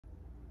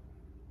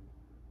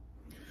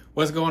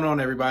What's going on,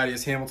 everybody?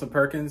 It's Hamilton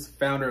Perkins,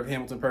 founder of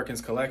Hamilton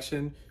Perkins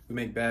Collection. We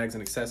make bags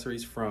and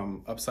accessories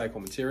from upcycled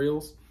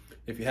materials.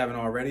 If you haven't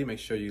already, make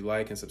sure you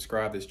like and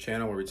subscribe to this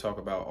channel where we talk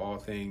about all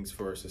things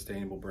for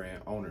sustainable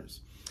brand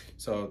owners.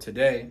 So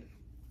today,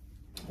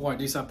 I want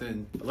to do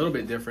something a little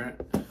bit different.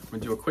 I'm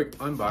going to do a quick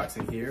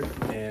unboxing here,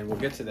 and we'll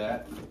get to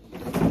that.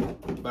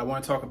 But I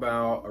want to talk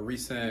about a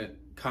recent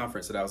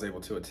conference that I was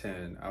able to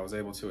attend. I was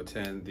able to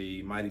attend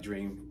the Mighty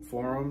Dream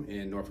Forum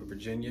in Norfolk,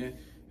 Virginia.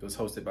 It was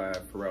hosted by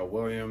Pharrell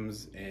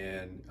Williams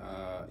and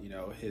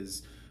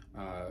his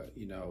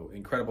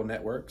incredible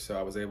network. So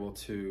I was able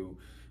to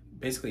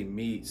basically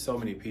meet so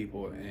many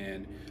people,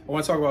 and I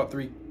want to talk about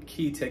three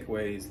key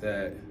takeaways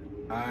that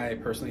I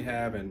personally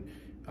have, and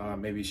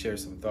maybe share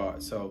some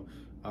thoughts. So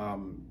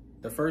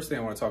the first thing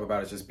I want to talk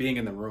about is just being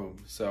in the room.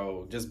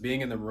 So just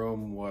being in the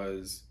room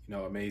was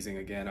amazing.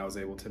 Again, I was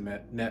able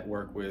to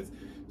network with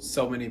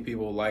so many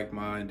people,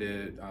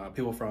 like-minded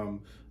people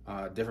from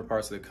different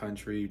parts of the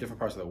country, different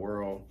parts of the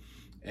world.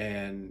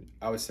 And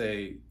I would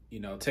say,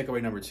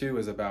 takeaway number two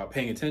is about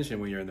paying attention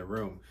when you're in the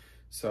room.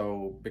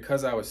 So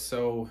because I was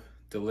so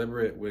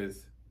deliberate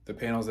with the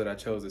panels that I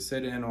chose to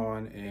sit in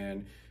on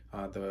and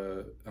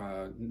the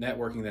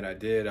networking that I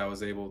did, I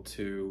was able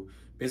to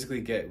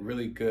basically get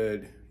really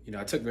good,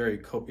 I took very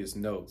copious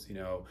notes.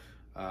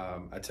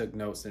 I took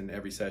notes in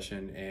every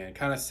session and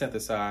kind of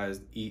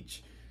synthesized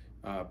each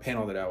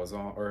panel that I was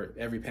on, or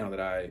every panel that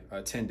I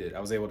attended. I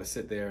was able to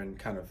sit there and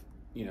kind of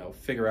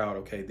figure out,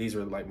 okay, these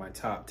are like my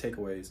top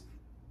takeaways.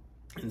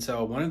 And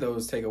so one of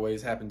those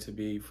takeaways happened to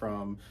be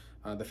from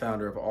the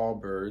founder of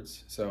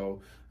Allbirds.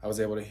 So I was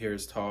able to hear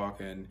his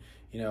talk, and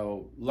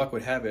luck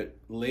would have it,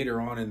 later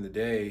on in the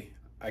day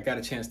I got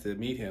a chance to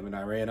meet him, and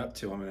I ran up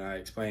to him and I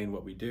explained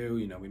what we do.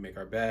 We make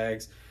our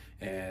bags,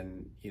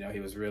 and he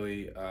was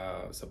really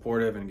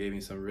supportive and gave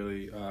me some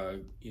really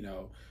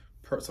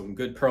some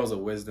good pearls of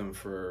wisdom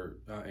for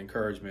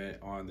encouragement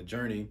on the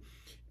journey.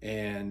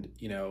 And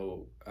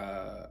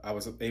I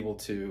was able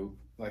to,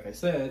 like I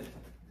said,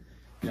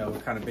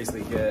 kind of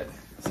basically get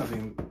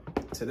something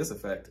to this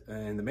effect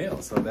in the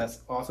mail. So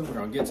that's awesome. We're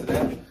gonna get to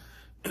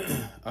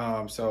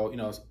that. So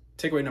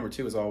takeaway number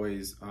two is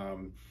always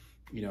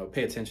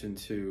pay attention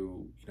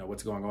to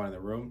what's going on in the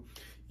room.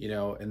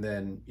 And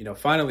then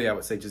finally I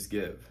would say just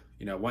give.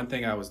 One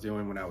thing I was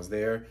doing when I was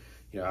there,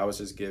 I was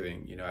just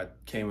giving. I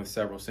came with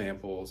several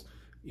samples.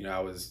 I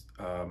was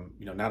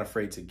not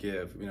afraid to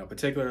give,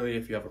 particularly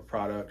if you have a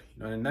product,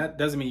 and that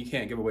doesn't mean you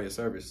can't give away a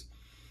service.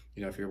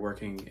 If you're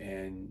working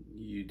and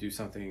you do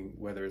something,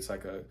 whether it's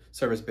like a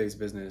service-based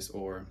business,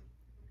 or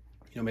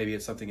maybe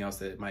it's something else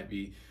that might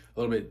be a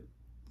little bit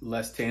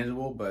less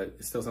tangible, but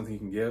it's still something you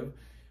can give.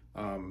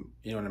 And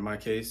in my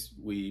case,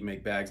 we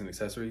make bags and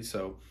accessories.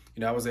 So,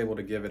 I was able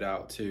to give it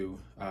out to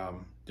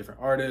different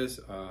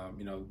artists,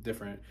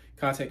 different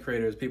content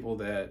creators, people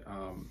that,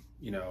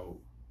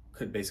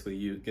 could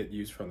basically get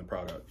used from the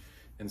product.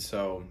 And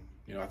so,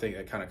 I think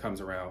it kind of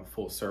comes around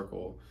full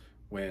circle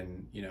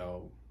when,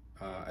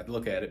 I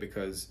look at it,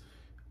 because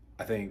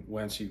I think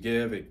once you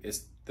give,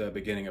 it's the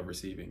beginning of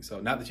receiving. So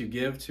not that you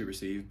give to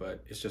receive,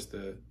 but it's just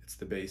it's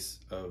the base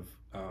of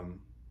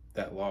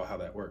that law, how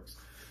that works.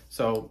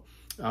 So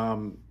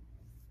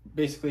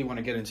basically want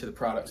to get into the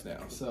products now.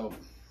 So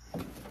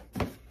you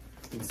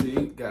can see,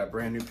 got a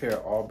brand new pair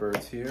of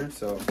Allbirds here.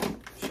 So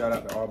shout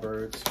out to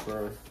Allbirds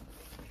for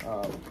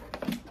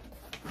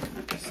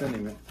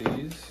sending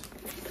these.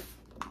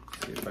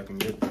 See if I can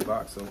get the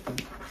box open.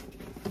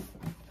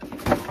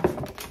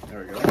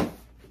 There we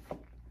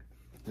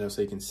go.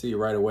 So you can see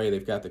right away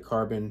they've got the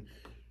carbon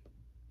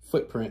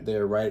footprint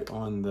there right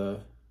on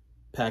the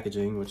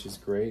packaging, which is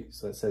great.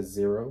 So that says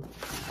 0.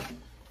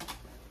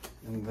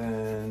 And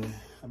then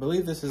I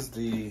believe this is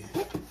the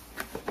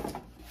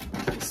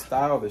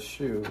style of the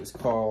shoe is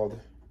called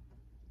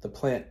the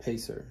Plant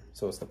Pacer.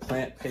 So it's the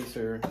Plant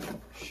Pacer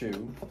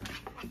shoe.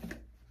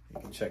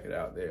 You can check it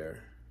out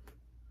there.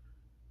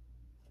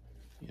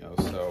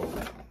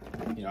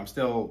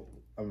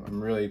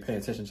 I'm really paying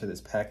attention to this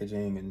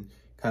packaging and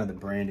kind of the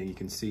branding. You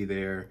can see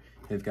there,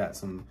 they've got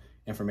some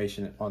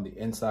information on the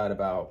inside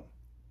about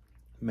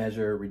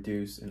measure,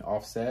 reduce, and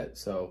offset.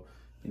 So,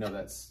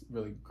 that's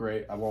really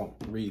great. I won't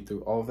read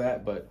through all of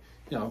that, but,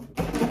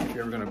 if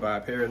you're ever gonna buy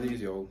a pair of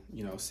these, you'll,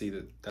 see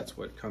that that's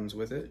what comes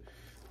with it.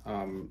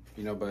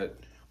 But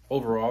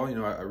overall,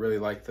 I really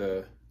like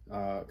the,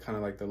 kind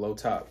of like the low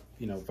top,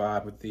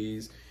 vibe with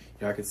these.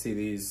 I could see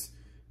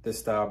this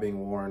style being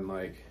worn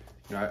like,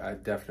 I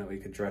definitely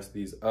could dress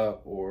these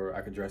up, or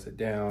I could dress it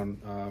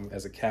down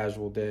as a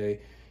casual day.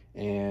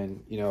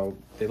 And,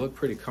 they look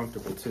pretty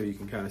comfortable too. You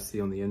can kind of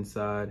see on the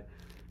inside,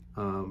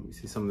 you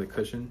see some of the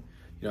cushion.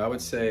 I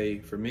would say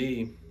for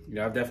me,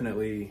 I've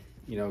definitely,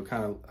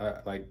 kind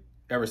of like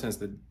ever since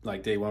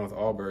day one with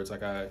Allbirds,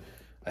 like I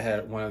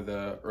had one of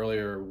the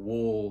earlier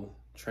wool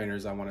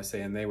trainers, I want to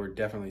say, and they were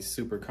definitely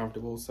super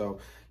comfortable. So,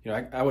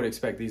 I would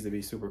expect these to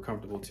be super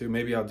comfortable too.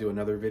 Maybe I'll do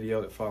another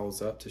video that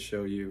follows up to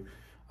show you,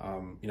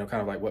 kind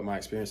of like what my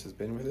experience has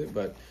been with it.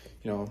 But,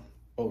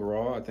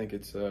 overall, I think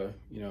it's a,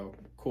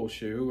 cool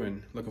shoe,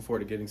 and looking forward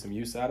to getting some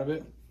use out of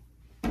it.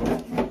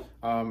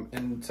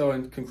 And so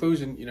in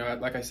conclusion, you know,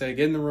 like I say,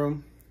 get in the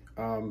room,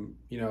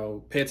 you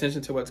know, pay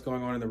attention to what's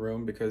going on in the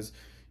room, because,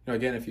 you know,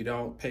 again, if you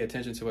don't pay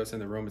attention to what's in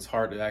the room, it's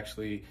hard to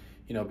actually,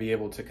 you know, be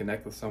able to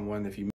connect with someone if you